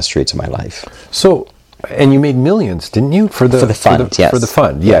of my best trades of my life. So. And you made millions, didn't you? For the fund, yes. For the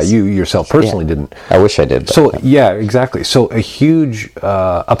fund, yeah. You yourself personally didn't. I wish I did. So yeah, exactly. So a huge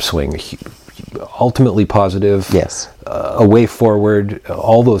upswing, ultimately positive. Yes. A way forward,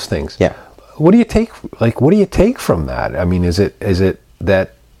 all those things. Yeah. What do you take? What do you take from that? I mean, is it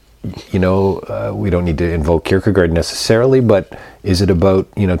that we don't need to invoke Kierkegaard necessarily, but is it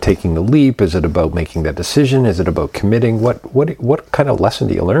about taking the leap? Is it about making that decision? Is it about committing? What kind of lesson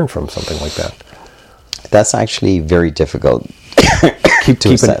do you learn from something like that? That's actually very difficult. Keep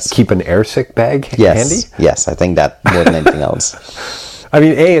an airsick bag handy? Yes, I think that more than anything else. I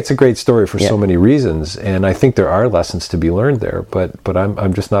mean, it's a great story for so many reasons, and I think there are lessons to be learned there, but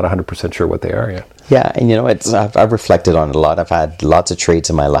I'm just not 100% sure what they are yet. Yeah, and I've reflected on it a lot. I've had lots of trades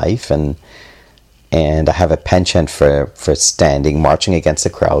in my life, and I have a penchant for marching against the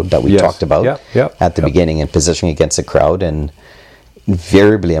crowd that we talked about at the beginning, and positioning against the crowd, and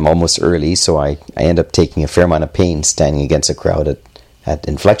invariably I'm almost early, so I end up taking a fair amount of pain standing against a crowd at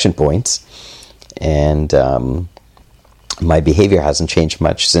inflection points, and my behavior hasn't changed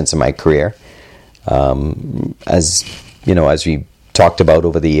much since in my career. As we talked about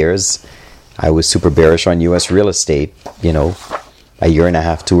over the years, I was super bearish on U.S. real estate, a year and a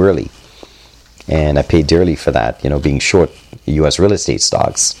half too early, and I paid dearly for that, being short U.S. real estate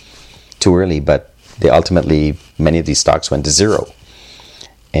stocks too early, but many of these stocks went to zero.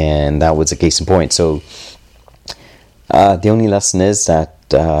 And that was a case in point. So the only lesson is that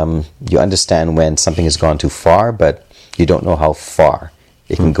you understand when something has gone too far, but you don't know how far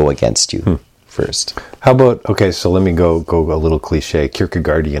it can go against you first. How about, so let me go a little cliche,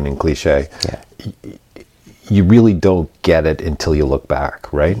 Kierkegaardian and cliche. Yeah. You really don't get it until you look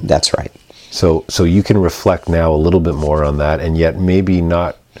back, right? That's right. So you can reflect now a little bit more on that, and yet maybe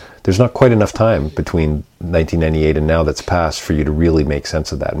not. There's not quite enough time between 1998 and now that's passed for you to really make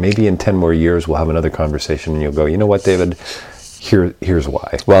sense of that. Maybe in 10 more years we'll have another conversation and you'll go, you know what, David, here's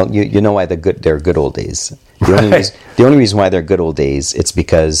why. Well, you know why they're good old days. The only reason why they're good old days, it's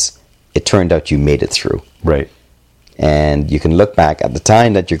because it turned out you made it through. Right. And you can look back at the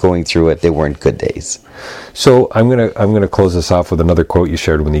time that you're going through it, they weren't good days. So I'm gonna close this off with another quote you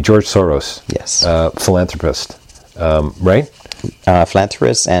shared with me. George Soros. Yes. Philanthropist. Right?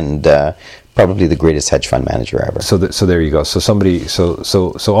 Philanthropist and probably the greatest hedge fund manager ever. So there you go. So somebody, so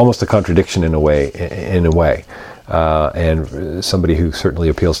almost a contradiction in a way, and somebody who certainly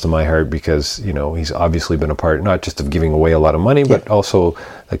appeals to my heart because he's obviously been a part not just of giving away a lot of money, but also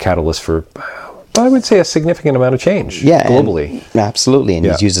a catalyst for, I would say, a significant amount of change globally. Absolutely, and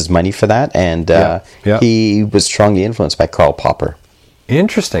he's used his money for that, and he was strongly influenced by Karl Popper.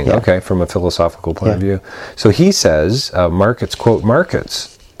 Interesting. Yeah. Okay, from a philosophical point of view. So he says, markets, quote,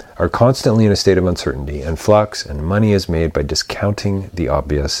 markets are constantly in a state of uncertainty and flux, and money is made by discounting the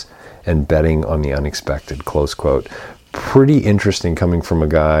obvious and betting on the unexpected, close quote. Pretty interesting coming from a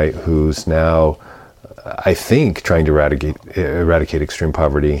guy who's now, I think, trying to eradicate extreme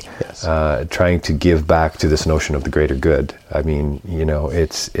poverty, trying to give back to this notion of the greater good. I mean,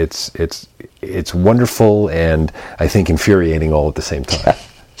 it's wonderful and I think infuriating all at the same time.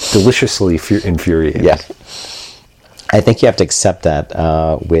 Deliciously infuriating. Yeah. I think you have to accept that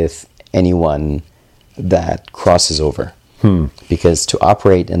with anyone that crosses over. Because to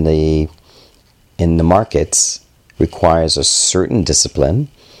operate in the markets requires a certain discipline,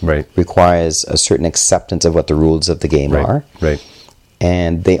 right? Requires a certain acceptance of what the rules of the game are, right?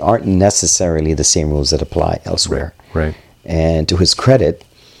 And they aren't necessarily the same rules that apply elsewhere, right? And to his credit,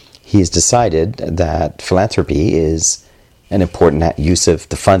 he has decided that philanthropy is an important use of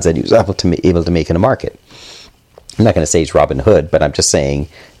the funds that he was able to make in the market. I'm not going to say it's Robin Hood, but I'm just saying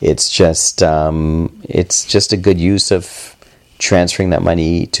it's just a good use of transferring that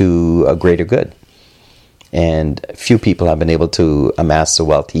money to a greater good. And few people have been able to amass the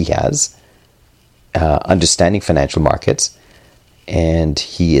wealth he has, understanding financial markets, and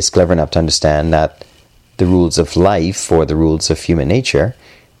he is clever enough to understand that the rules of life or the rules of human nature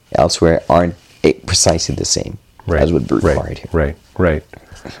elsewhere aren't precisely the same as would be required here. Right.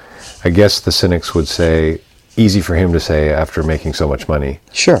 I guess the cynics would say, easy for him to say after making so much money.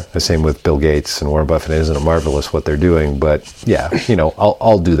 Sure. The same with Bill Gates and Warren Buffett. Isn't it marvelous what they're doing? But yeah,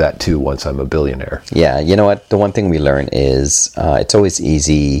 I'll do that too once I'm a billionaire. Yeah, you know what? The one thing we learn is it's always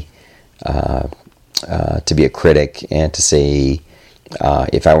easy to be a critic and to say,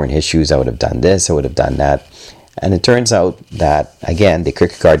 if I were in his shoes, I would have done this, I would have done that. And it turns out that, again, the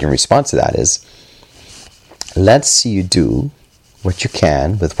Kierkegaardian response to that is, let's see you do what you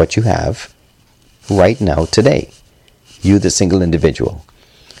can with what you have right now, today. You, the single individual.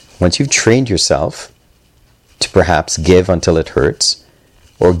 Once you've trained yourself to perhaps give until it hurts,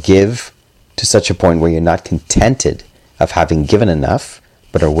 or give to such a point where you're not contented of having given enough,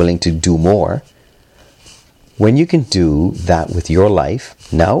 but are willing to do more, when you can do that with your life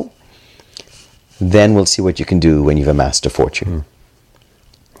now, then we'll see what you can do when you've amassed a fortune.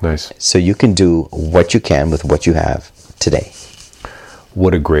 Nice. So you can do what you can with what you have today.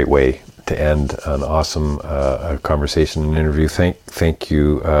 What a great way to end an awesome conversation and interview. Thank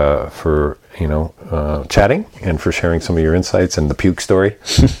you for chatting and for sharing some of your insights and the puke story.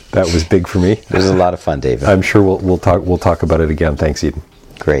 That was big for me. It was a lot of fun, David. I'm sure we'll talk about it again. Thanks, Eden.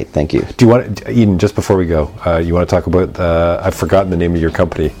 Great, thank you. Do you want, Eden, just before we go, you want to talk about, I've forgotten the name of your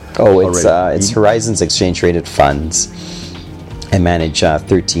company. Oh, it's Horizons Exchange Traded Funds. I manage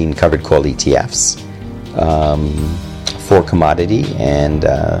 13 covered call ETFs, 4 commodity, and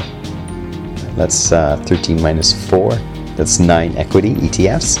that's 13 minus 4. That's 9 equity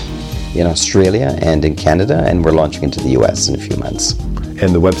ETFs in Australia and in Canada, and we're launching into the US in a few months.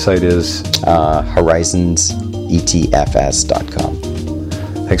 And the website is? horizonsetfs.com.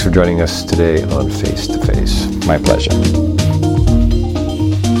 Thanks for joining us today on Face to Face. My pleasure.